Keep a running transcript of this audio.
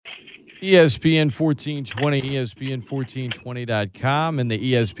ESPN 1420, ESPN1420.com, and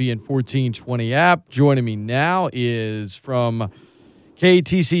the ESPN 1420 app. Joining me now is from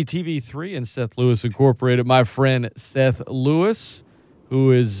KATC-TV3 and Seth Lewis Incorporated, my friend Seth Lewis,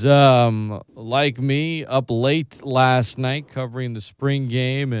 who is, like me, up late last night covering the spring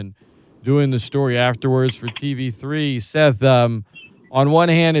game and doing the story afterwards for TV3. Seth, on one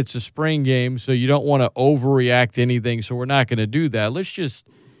hand, it's a spring game, so you don't want to overreact to anything, so we're not going to do that. Let's just,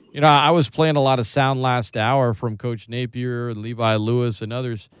 I was playing a lot of sound last hour from Coach Napier and Levi Lewis and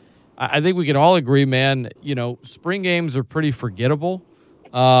others. I think we can all agree, man, spring games are pretty forgettable.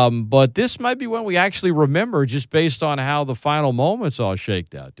 But this might be one we actually remember just based on how the final moments all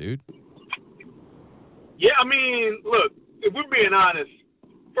shaked out, dude. Yeah, I mean, look, if we're being honest,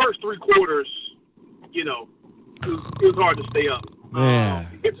 first three quarters, it was hard to stay up. Yeah,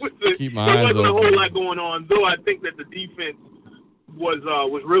 keep my eyes there wasn't open. a whole lot going on, though I think that the defense was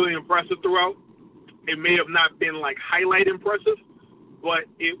really impressive throughout. It may have not been, highlight impressive, but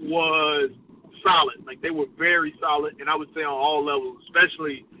it was solid. They were very solid, and I would say on all levels,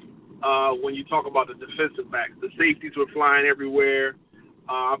 especially when you talk about the defensive backs. The safeties were flying everywhere.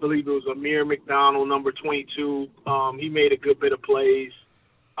 I believe it was Amir McDonald, number 22. He made a good bit of plays.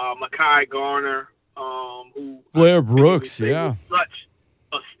 Mekhi Garner, who Blair Brooks, yeah, was such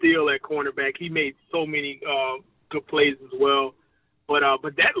a steal at cornerback. He made so many good plays as well. But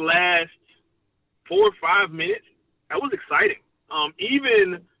that last 4 or 5 minutes, that was exciting.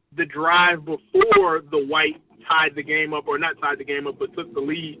 Even the drive before the White tied the game up, or not tied the game up, but took the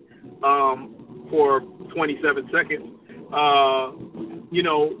lead for 27 seconds,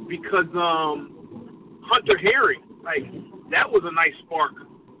 because Hunter Herring, that was a nice spark.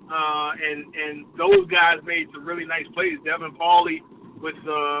 And those guys made some really nice plays. Devin Pauly with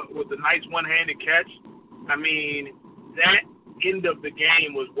a nice one-handed catch. I mean, that end of the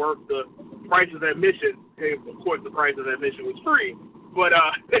game was worth the price of admission. Of course, the price of admission was free, but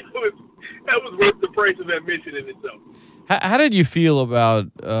that was worth the price of admission in itself. How did you feel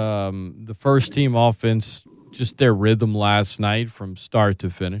about the first team offense, just their rhythm last night from start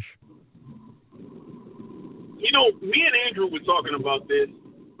to finish? Me and Andrew were talking about this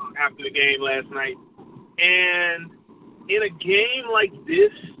after the game last night, and in a game like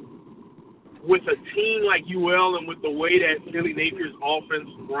this, with a team like UL and with the way that Billy Napier's offense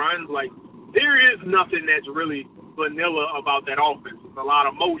runs, there is nothing that's really vanilla about that offense. It's a lot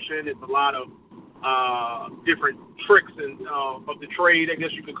of motion. It's a lot of different tricks of the trade, I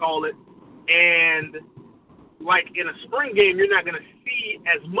guess you could call it. And in a spring game, you're not going to see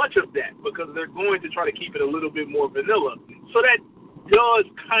as much of that because they're going to try to keep it a little bit more vanilla. So that does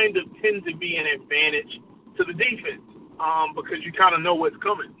kind of tend to be an advantage to the defense because you kind of know what's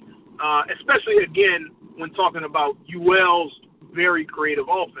coming. Especially, again, when talking about UL's very creative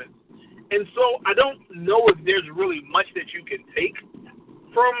offense. And so I don't know if there's really much that you can take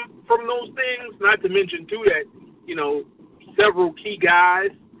from those things, not to mention, too, that, several key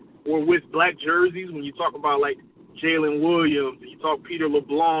guys were with black jerseys. When you talk about, Jalen Williams, you talk Peter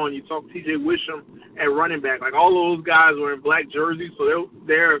LeBlanc, you talk T.J. Wisham at running back. All those guys were in black jerseys, so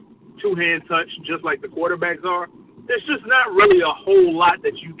they're two-hand touch just like the quarterbacks are. There's just not really a whole lot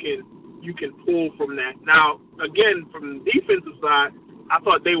that you can pull from that. Now, again, from the defensive side, I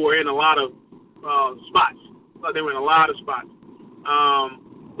thought they were in a lot of spots.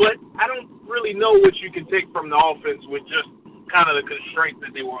 But I don't really know what you can take from the offense with just kind of the constraints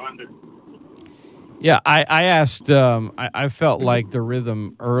that they were under. Yeah, I asked, I felt like the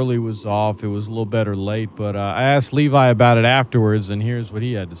rhythm early was off. It was a little better late, but I asked Levi about it afterwards, and here's what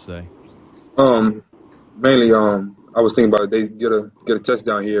he had to say. Mainly, I was thinking about they get a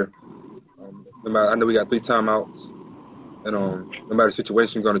touchdown here. No matter, I know we got 3 timeouts, and no matter the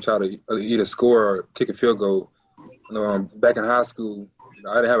situation, we're going to try to either score or kick a field goal. Back in high school,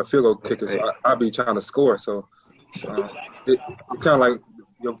 I didn't have a field goal kicker, so I'd be trying to score. So it kind of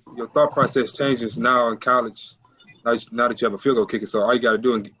your thought process changes now in college. Now that you have a field goal kicker, so all you got to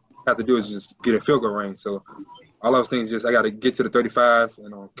do is just get in field goal range. So all I was thinking is just I got to get to the 35,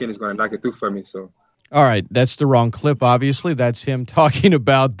 and Kenny's going to knock it through for me. So. All right, that's the wrong clip, obviously. That's him talking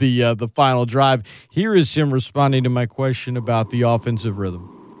about the final drive. Here is him responding to my question about the offensive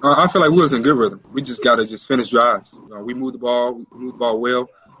rhythm. I feel like we was in good rhythm. We just got to finish drives. We moved the ball well.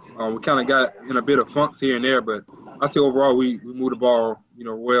 We kind of got in a bit of funks here and there, but I say overall we moved the ball,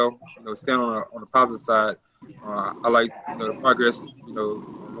 well. Stand on the positive side. I like the progress.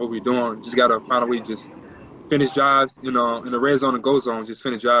 What we're doing. Just got to find a way to just finish drives. In the red zone and goal zone, just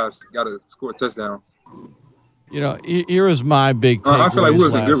finish drives. Got to score touchdowns. Here is my big takeaway. I feel like we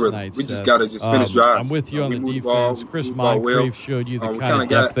was in good rhythm. rhythm. We just got to just finish drives. I'm with you on the defense. Ball, Chris well. Moncrief showed you the kind of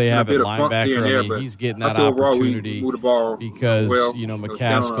got depth they have at linebacker. There, I mean, he's getting that overall, opportunity we the ball because,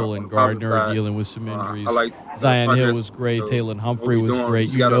 McCaskill and Gardner are dealing with some injuries. Zion Hill was great. Taylor Humphrey was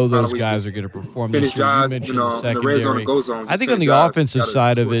great. Those guys are going to perform this year. You mentioned the secondary. I think on the offensive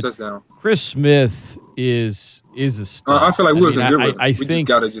side of it, Chris Smith is a star. I feel like we was in good rhythm. I think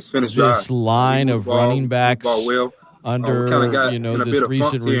this line of running backs under this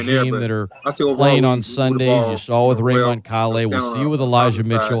recent regime that are playing on Sundays. You saw with Raymond Kale. We'll see with Elijah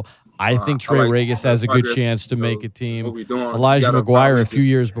Mitchell. I think Trey Regis has a good chance to make a team. Elijah McGuire a few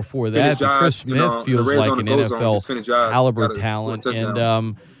years before that. But Chris Smith feels like an NFL caliber talent.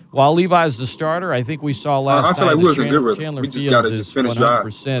 And while Levi's the starter, I think we saw last night that Chandler Fields is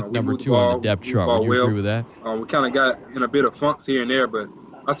 100% number 2 on the depth chart. Would you agree with that? We kind of got in a bit of funks here and there, but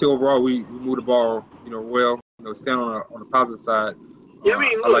I say overall we moved the ball, well. Stand on the positive side. Yeah, I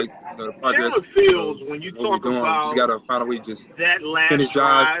mean, look, I like the progress. Chandler Fields, when you talk about just gotta find a way just that last finish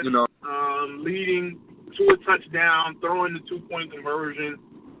drives, leading to a touchdown, throwing the 2-point conversion,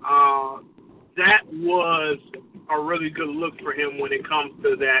 that was a really good look for him when it comes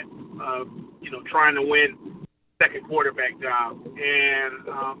to that, trying to win second quarterback job. And,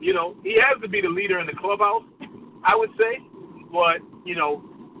 he has to be the leader in the clubhouse, I would say. But,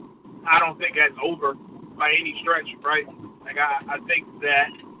 I don't think that's over by any stretch, right? Like, I think that,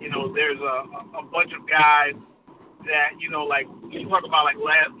 there's a bunch of guys that, like, you talk about, like,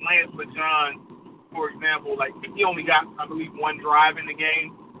 Lance LeJean, for example, like, he only got, I believe, one drive in the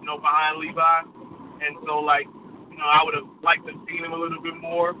game, behind Levi. And so, like, I would have liked to have seen him a little bit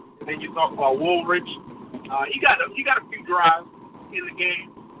more. And then you talk about Woolrich. He got a few drives in the game,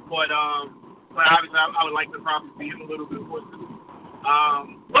 but obviously I would like to probably see him a little bit more too.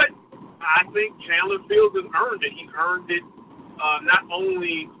 But I think Chandler Fields has earned it. He's earned it not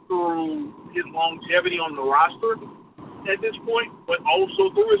only through his longevity on the roster at this point, but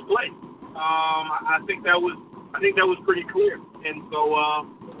also through his play. I think that was pretty clear. And so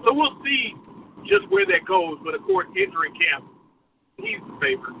we'll see just where that goes. But of course, entering camp, he's the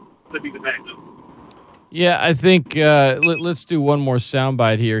favorite to be the backup. Yeah, I think let's do one more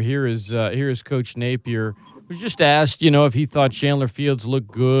soundbite here. Here is Coach Napier, who was just asked, if he thought Chandler Fields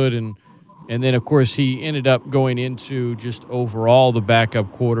looked good, and then of course he ended up going into just overall the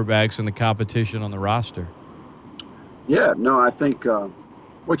backup quarterbacks and the competition on the roster. Yeah, no, I think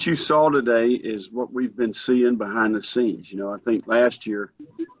what you saw today is what we've been seeing behind the scenes. I think last year,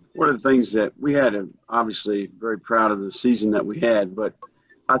 one of the things that we had, obviously very proud of the season that we had, but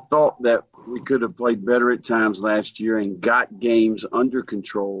I thought that we could have played better at times last year and got games under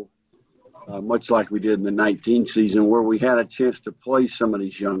control, much like we did in the 19 season, where we had a chance to play some of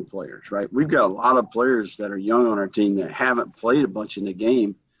these young players, right? We've got a lot of players that are young on our team that haven't played a bunch in the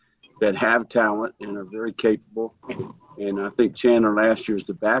game, that have talent and are very capable. And I think Chandler last year as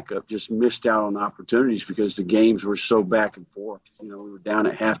the backup just missed out on opportunities because the games were so back and forth. We were down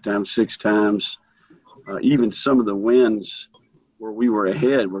at halftime 6 times. Even some of the wins where we were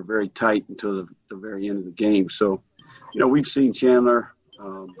ahead were very tight until the very end of the game. So, we've seen Chandler,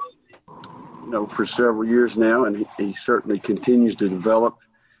 for several years now, and he certainly continues to develop.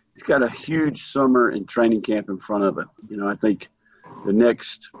 He's got a huge summer and training camp in front of him. I think the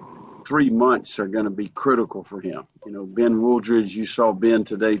next 3 months are going to be critical for him. Ben Wooldridge, you saw Ben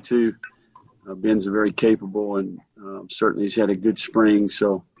today too. Ben's very capable, and certainly he's had a good spring.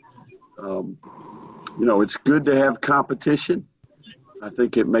 So, it's good to have competition. I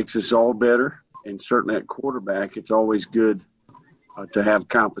think it makes us all better, and certainly at quarterback, it's always good to have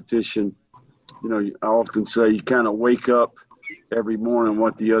competition. I often say you kind of wake up every morning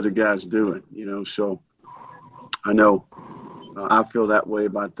what the other guy's doing, so I know I feel that way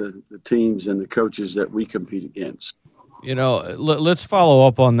about the teams and the coaches that we compete against. Let's follow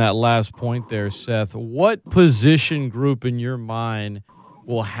up on that last point there, Seth. What position group in your mind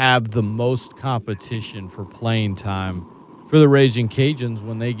will have the most competition for playing time for the Raging Cajuns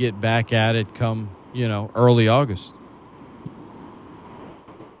when they get back at it come, early August?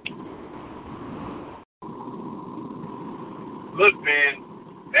 Look, man,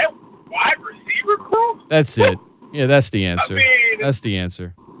 that wide receiver crew? That's it. Yeah, that's the answer. That's the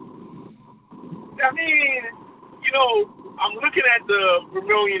answer. I'm looking at the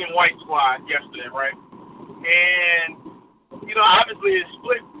Vermilion and White squad yesterday, right? And, obviously it's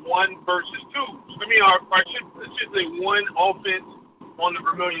split 1 versus 2. I should say 1 offense on the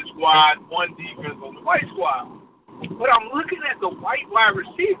Vermilion squad, 1 defense on the White squad. But I'm looking at the White wide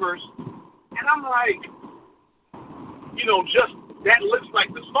receivers, and I'm like, just that looks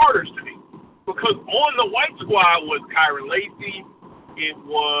like the starters to me. because on the white squad was Kyron Lacy, it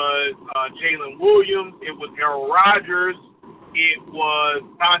was Jalen Williams, it was Harold Rogers, it was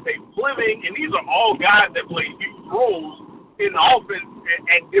Dante Fleming, and these are all guys that play huge roles in the offense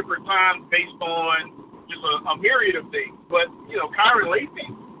at different times based on just a myriad of things. But, Kyron Lacy,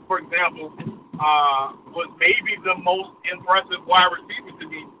 for example, was maybe the most impressive wide receiver to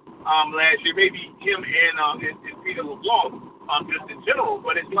me last year. Maybe him and Peter LeBlanc, just in general.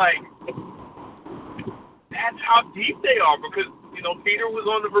 But it's like, that's how deep they are because, Peter was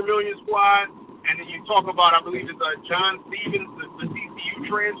on the Vermilion squad. And then you talk about, I believe it's John Stevens, the TCU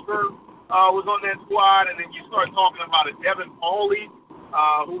transfer, was on that squad. And then you start talking about a Devin Pauly,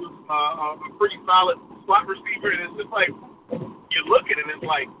 who's a pretty solid slot receiver. And it's just like, you look at it and it's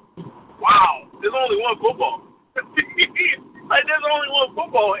like, wow, there's only one football. There's only one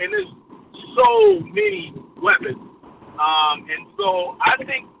football, and there's so many weapons. And so I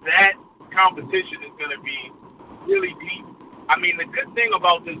think that competition is going to be really deep. I mean, the good thing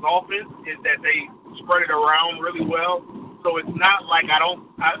about this offense is that they spread it around really well. So it's not like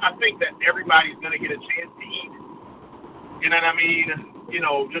I think that everybody's going to get a chance to eat. You know what I mean?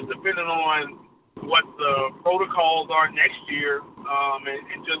 Just depending on what the protocols are next year,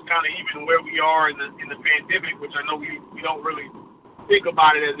 and just kind of even where we are in the pandemic, which I know we don't really think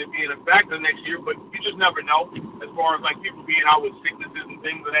about it as it being a factor next year, but you just never know as far as like people being out with sicknesses and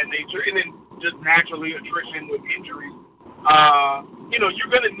things of that nature, and then just naturally attrition with injuries. You're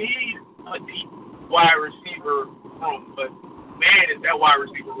going to need a deep wide receiver room, but man, is that wide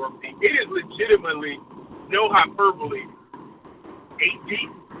receiver room deep. It is legitimately, no hyperbole, 8 deep.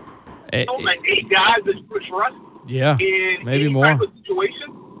 Like 8 guys that you could trust. Yeah, in maybe any more. type of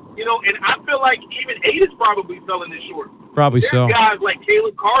situation. And I feel like even 8 is probably selling this short. Probably There's so. guys like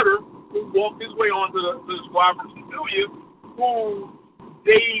Caleb Carter who walked his way onto the squad from Cecilia, who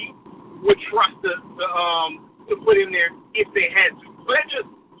they would trust to put in there if they had to. So that just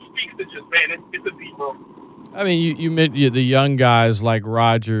speaks to just, man, it's a deep room. I mean, you meant the young guys like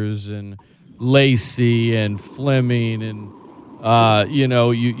Rogers and Lacey and Fleming and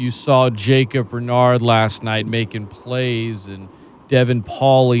you saw Jacob Bernard last night making plays, and Devin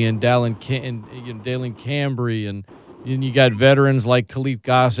Pauly and Dalen Cambry, and you got veterans like Khalif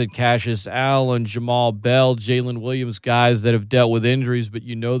Gossett, Cassius Allen, Jamal Bell, Jalen Williams, guys that have dealt with injuries, but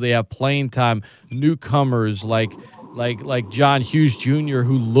they have playing time. Newcomers like John Hughes Jr.,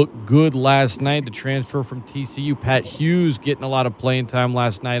 who looked good last night, the transfer from TCU. Pat Hughes getting a lot of playing time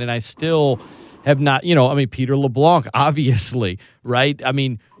last night, and I still have not, Peter LeBlanc, obviously, right? I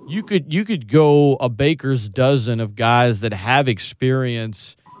mean, you could go a baker's dozen of guys that have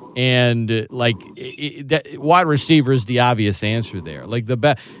experience, and that wide receiver is the obvious answer there. Like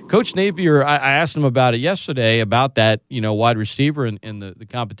Coach Napier, I asked him about it yesterday about that, wide receiver in the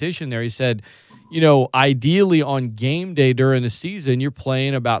competition there. He said, ideally on game day during the season, you're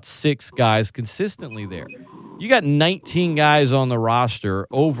playing about 6 guys consistently there. You got 19 guys on the roster.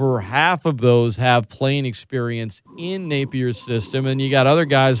 Over half of those have playing experience in Napier's system, and you got other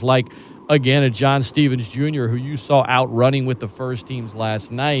guys like, again, a John Stevens Jr., who you saw out running with the first teams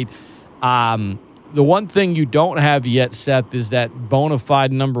last night. The one thing you don't have yet, Seth, is that bona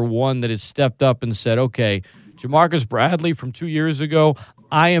fide number one that has stepped up and said, okay, Jamarcus Bradley from 2 years ago,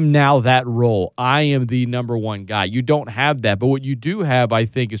 I am now that role. I am the number one guy. You don't have that. But what you do have, I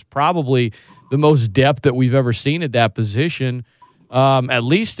think, is probably the most depth that we've ever seen at that position, at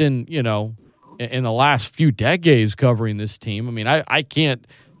least in the last few decades covering this team. I mean, I can't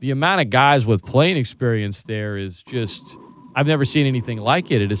 – the amount of guys with playing experience there is just – I've never seen anything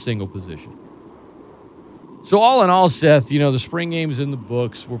like it at a single position. So all in all, Seth, the spring game's in the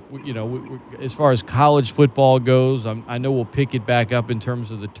books. We're as far as college football goes, I know we'll pick it back up in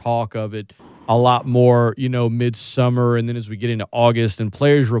terms of the talk of it a lot more, midsummer, and then as we get into August and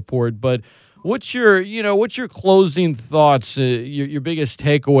players report. But what's your closing thoughts? Your biggest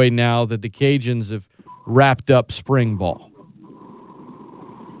takeaway now that the Cajuns have wrapped up spring ball?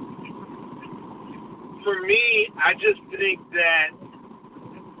 For me, I just think that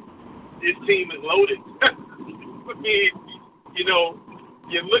this team is loaded. I mean,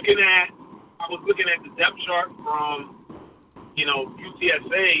 I was looking at the depth chart from,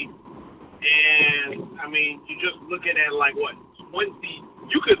 UTSA, and I mean, you're just looking at 20.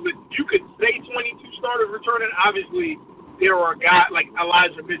 You could say 22 starters returning. Obviously, there are guys like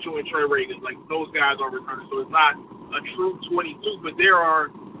Elijah Mitchell and Trey Reagan, like those guys are returning. So it's not a true 22, but there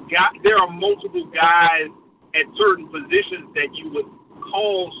are multiple guys at certain positions that you would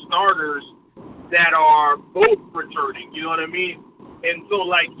call starters that are both returning, you know what I mean? And so,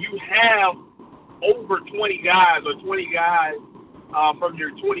 you have over 20 guys or 20 guys from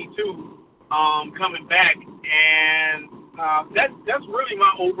your 22 coming back, and that's really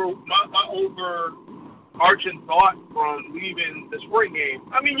my overarching thought from leaving the spring game.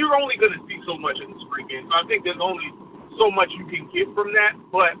 I mean, you're only going to see so much in the spring game, so I think there's only so much you can get from that.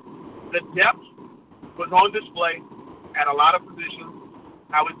 But the depth was on display at a lot of positions,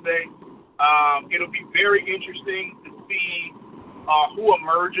 I would say. It'll be very interesting to see who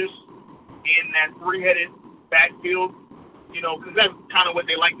emerges in that three-headed backfield, because that's kind of what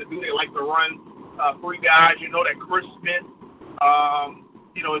they like to do. They like to run three guys. You know that Chris Smith,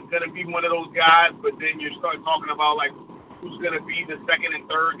 is going to be one of those guys, but then you start talking about, like, who's going to be the second and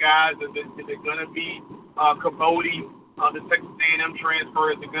third guys. Is it going to be Caboti, the Texas A&M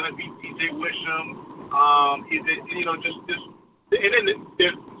transfer? Is it going to be T.J. Wisham? Is it, just and then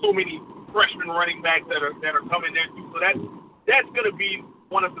there's so many freshman running backs that are coming there too. So that's going to be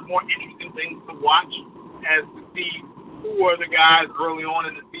one of the more interesting things to watch, as to see who are the guys early on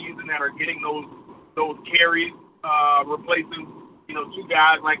in the season that are getting those carries, replacing two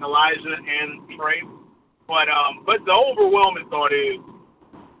guys like Elijah and Trey. But the overwhelming thought is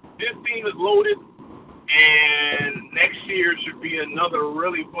this team is loaded, and next year should be another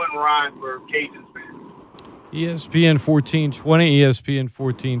really fun ride for Cajuns fans. ESPN 1420,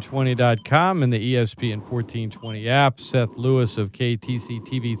 ESPN1420.com, and the ESPN 1420 app. Seth Lewis of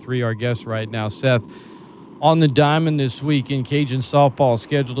KATC-TV3, our guest right now. Seth, on the diamond this weekend, Cajun softball is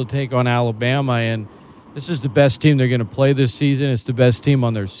scheduled to take on Alabama, and this is the best team they're going to play this season. It's the best team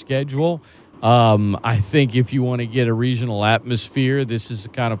on their schedule. I think if you want to get a regional atmosphere, this is the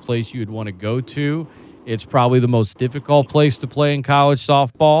kind of place you would want to go to. It's probably the most difficult place to play in college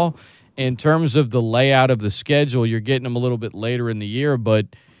softball. In terms of the layout of the schedule, you're getting them a little bit later in the year, but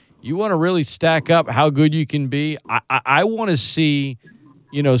you want to really stack up how good you can be. I want to see,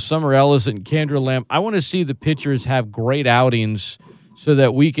 Summer Ellis and Kendra Lamb, I want to see the pitchers have great outings so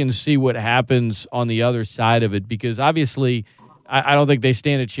that we can see what happens on the other side of it, because obviously I don't think they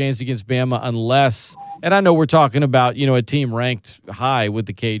stand a chance against Bama unless – and I know we're talking about, a team ranked high with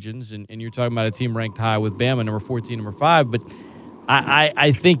the Cajuns, and you're talking about a team ranked high with Bama, number 14, number 5, but –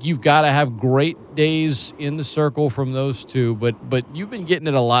 I think you've got to have great days in the circle from those two, but you've been getting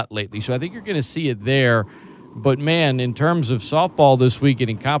it a lot lately, so I think you're going to see it there. But, man, in terms of softball this weekend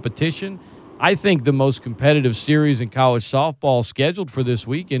in competition, I think the most competitive series in college softball scheduled for this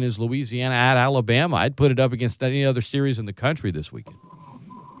weekend is Louisiana at Alabama. I'd put it up against any other series in the country this weekend.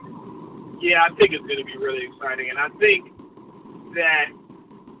 Yeah, I think it's going to be really exciting, and I think that,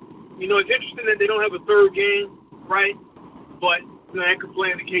 it's interesting that they don't have a third game, right? But that could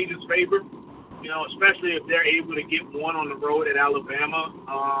play in the Cajuns' favor, especially if they're able to get one on the road at Alabama.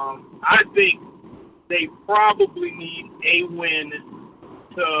 I think they probably need a win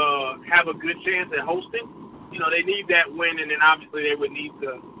to have a good chance at hosting. They need that win, and then obviously they would need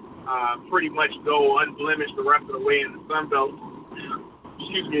to pretty much go unblemished the rest of the way in the Sun Belt.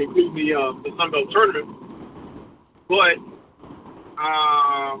 Including the Sun Belt tournament. But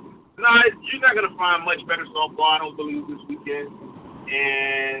you're not going to find much better softball, I don't believe, this weekend.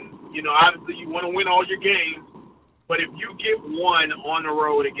 And, obviously you want to win all your games, but if you get one on the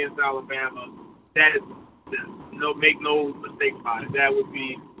road against Alabama, that is, make no mistake about it. That would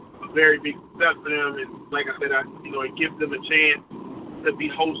be a very big success for them. And like I said, it gives them a chance to be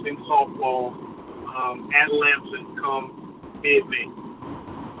hosting softball at Lampson come mid-May.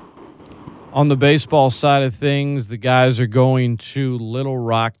 On the baseball side of things, the guys are going to Little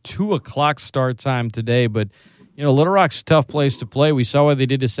Rock. 2 o'clock start time today, but Little Rock's a tough place to play. We saw what they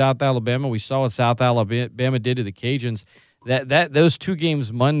did to South Alabama. We saw what South Alabama did to the Cajuns. Those 2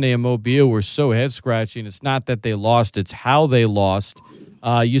 games Monday in Mobile were so head-scratching. It's not that they lost, it's how they lost.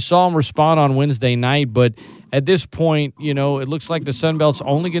 You saw them respond on Wednesday night, but at this point, it looks like the Sun Belt's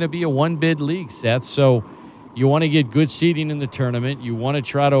only going to be a one-bid league, Seth, so you want to get good seeding in the tournament. You want to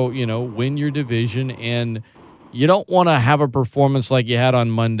try to, win your division, and you don't want to have a performance like you had on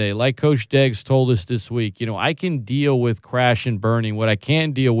Monday. Like Coach Deggs told us this week, I can deal with crash and burning. What I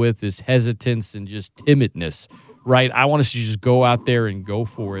can't deal with is hesitance and just timidness, right? I want us to just go out there and go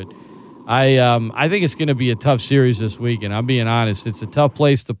for it. I think it's going to be a tough series this week, and I'm being honest. It's a tough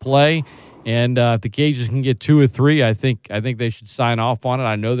place to play, and if the Cajuns can get 2 or 3, I think they should sign off on it.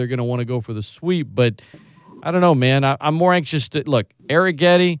 I know they're going to want to go for the sweep, but I don't know, man. I'm more anxious to – look, Eric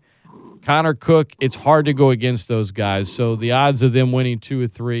Getty, Connor Cook, it's hard to go against those guys. So the odds of them winning 2 or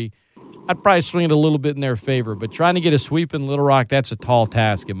 3, I'd probably swing it a little bit in their favor. But trying to get a sweep in Little Rock, that's a tall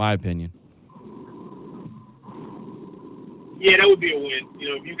task, in my opinion. Yeah, that would be a win.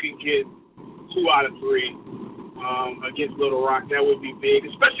 If you can get 2 out of 3 against Little Rock, that would be big,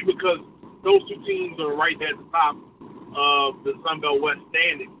 especially because those 2 teams are right there at the top of the Sun Belt West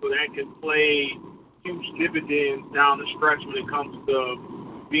standings, so that can play huge dividends down the stretch when it comes to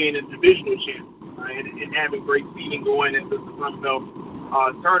being a divisional champion, right? And having great seeding going into the Sun Belt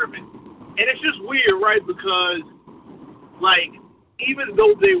tournament. And it's just weird, right? Because, like, even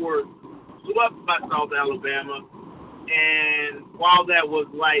though they were swept by South Alabama, and while that was,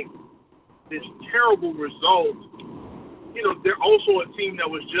 like, this terrible result, you know, they're also a team that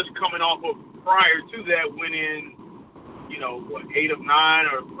was just coming off of, prior to that, winning, you know, 8 of 9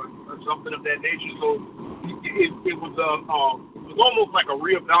 or something of that nature. So it was almost like a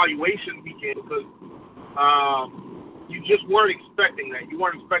reevaluation weekend because you just weren't expecting that. You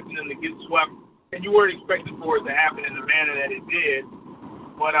weren't expecting them to get swept, and you weren't expecting for it to happen in the manner that it did.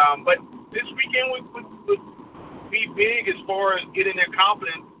 But this weekend would be big as far as getting their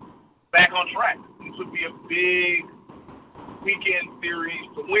confidence back on track. This would be a big weekend series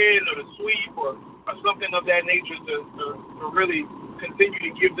to win or to sweep or something of that nature to really continue to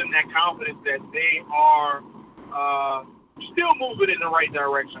give them that confidence that they are still moving in the right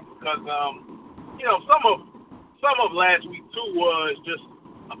direction. Because you know, some of last week too was just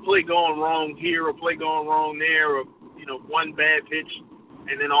a play going wrong here, a play going wrong there, or you know, one bad pitch,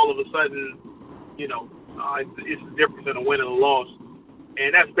 and then all of a sudden, you know, it's the difference in a win and a loss.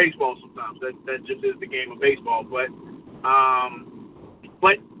 And that's baseball sometimes. That just is the game of baseball. But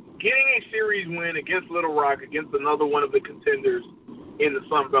getting a series win against Little Rock, against another one of the contenders in the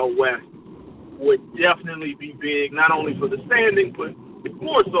Sun Belt West, would definitely be big, not only for the standing, but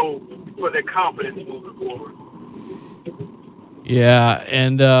more so for their confidence moving forward. Yeah,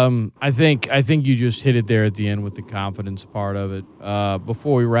 and I think you just hit it there at the end with the confidence part of it.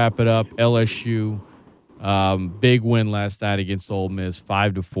 Before we wrap it up, LSU. Big win last night against Ole Miss,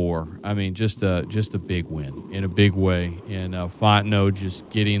 5-4. I mean, just a big win in a big way. And Fontenot just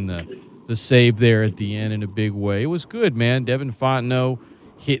getting the save there at the end in a big way. It was good, man. Devin Fontenot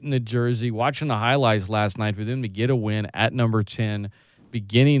hitting the jersey. Watching the highlights last night for them to get a win at number 10,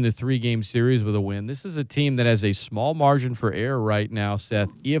 beginning the 3-game series with a win. This is a team that has a small margin for error right now,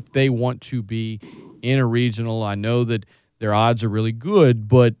 Seth, if they want to be in a regional. I know that their odds are really good,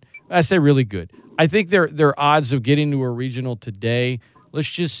 but I say really good. I think their odds of getting to a regional today, let's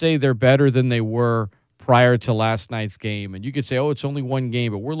just say they're better than they were prior to last night's game. And you could say, oh, it's only one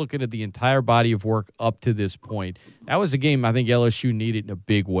game, but we're looking at the entire body of work up to this point. That was a game I think LSU needed in a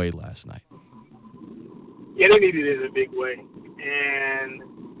big way last night. Yeah, they needed it in a big way. And,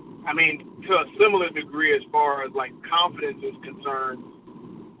 I mean, to a similar degree as far as, like, confidence is concerned,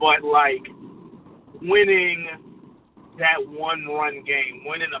 but, like, winning that one-run game,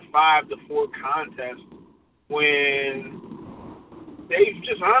 winning a 5-4 contest when they've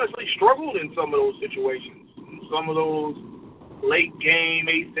just honestly struggled in some of those situations. In some of those late game,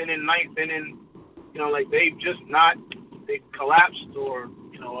 8th inning, 9th inning, you know, like they've collapsed, or,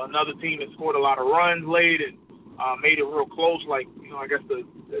 you know, another team has scored a lot of runs late and made it real close. Like, you know, I guess the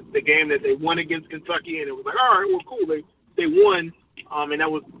game that they won against Kentucky, and it was like, all right, well, cool, they won. And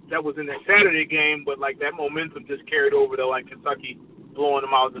that was in that Saturday game, but like that momentum just carried over to like Kentucky blowing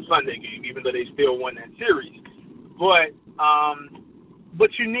them out in the Sunday game, even though they still won that series. But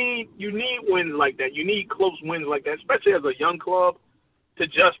you need wins like that. You need close wins like that, especially as a young club, to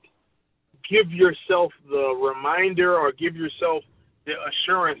just give yourself the reminder or give yourself the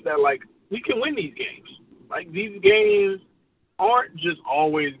assurance that like we can win these games. Like these games aren't just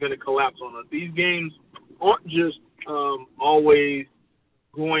always going to collapse on us. These games aren't just always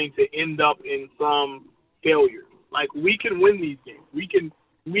going to end up in some failure. Like we can win these games. We can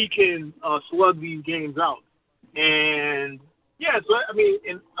slug these games out. And yeah, so I mean,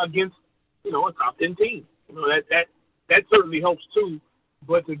 against, you know, a top 10 team, you know, that certainly helps too.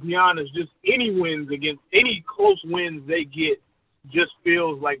 But to be honest, just any wins against any close wins they get just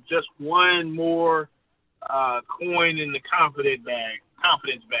feels like just one more coin in the confidence bag. I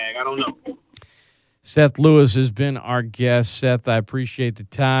don't know. Seth Lewis has been our guest. Seth, I appreciate the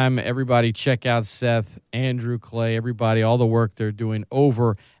time. Everybody check out Seth, Andrew, Clay, everybody, all the work they're doing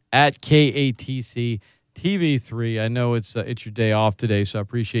over at KATC-TV3. I know it's your day off today, so I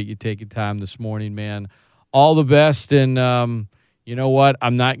appreciate you taking time this morning, man. All the best, and you know what?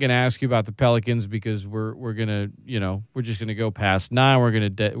 I'm not going to ask you about the Pelicans because we're gonna, you know, we're just gonna go past 9. We're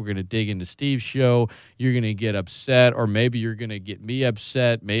gonna dig into Steve's show. You're gonna get upset, or maybe you're gonna get me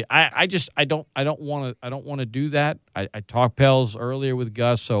upset. I don't want to do that. I talked Pels earlier with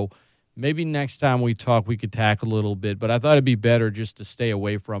Gus, so maybe next time we talk we could tackle a little bit. But I thought it'd be better just to stay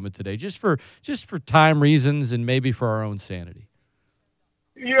away from it today, just for time reasons and maybe for our own sanity.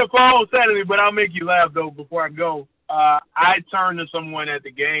 Yeah, for our own sanity. But I'll make you laugh though before I go. I turned to someone at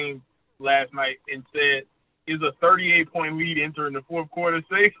the game last night and said, is a 38-point lead entering the fourth quarter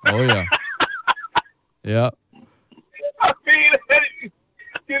safe? Oh, yeah. Yeah. I mean,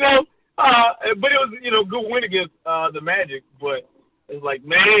 you know, but it was, you know, good win against the Magic. But it's like,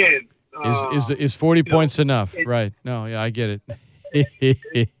 man. Is 40 points enough? Right. No, yeah, I get it.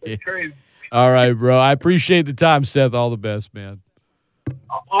 It's crazy. All right, bro. I appreciate the time, Seth. All the best, man.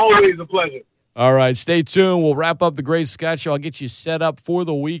 Always a pleasure. All right, stay tuned. We'll wrap up the Great Scott Show. I'll get you set up for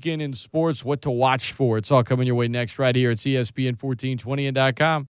the weekend in sports, what to watch for. It's all coming your way next right here at ESPN 1420.com.